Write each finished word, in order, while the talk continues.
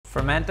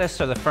Fermentis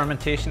are the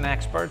fermentation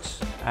experts.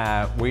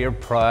 We are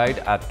proud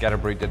at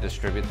Geterbrewed to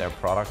distribute their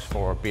products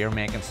for beer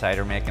making,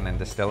 cider making and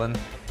distilling.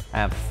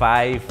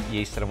 5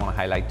 yeasts that I want to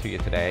highlight to you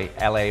today.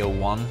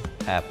 LA01,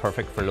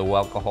 perfect for low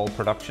alcohol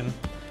production.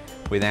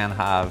 We then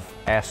have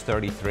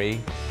S33,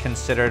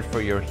 considered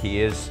for your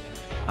haze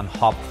and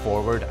hop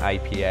forward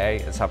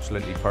IPA. It's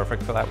absolutely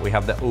perfect for that. We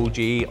have the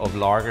OG of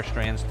lager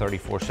strains,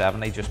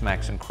 3470, just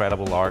makes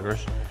incredible lagers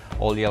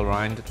all year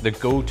round. The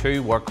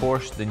go-to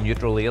workhorse, the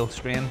neutral ale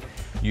strain,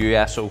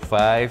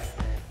 US05,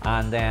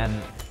 and then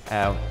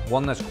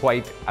one that's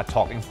quite a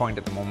talking point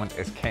at the moment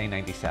is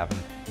K97,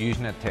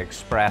 using it to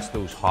express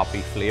those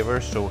hoppy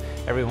flavors. So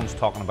everyone's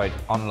talking about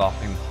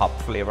unlocking hop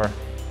flavor.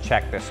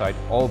 Check this out,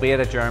 albeit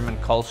a German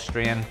cult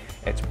strain,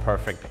 it's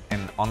perfect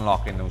in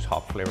unlocking those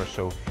hop flavors.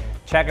 So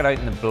check it out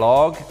in the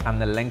blog and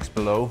the links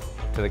below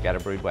to the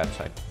Geterbrewed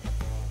website.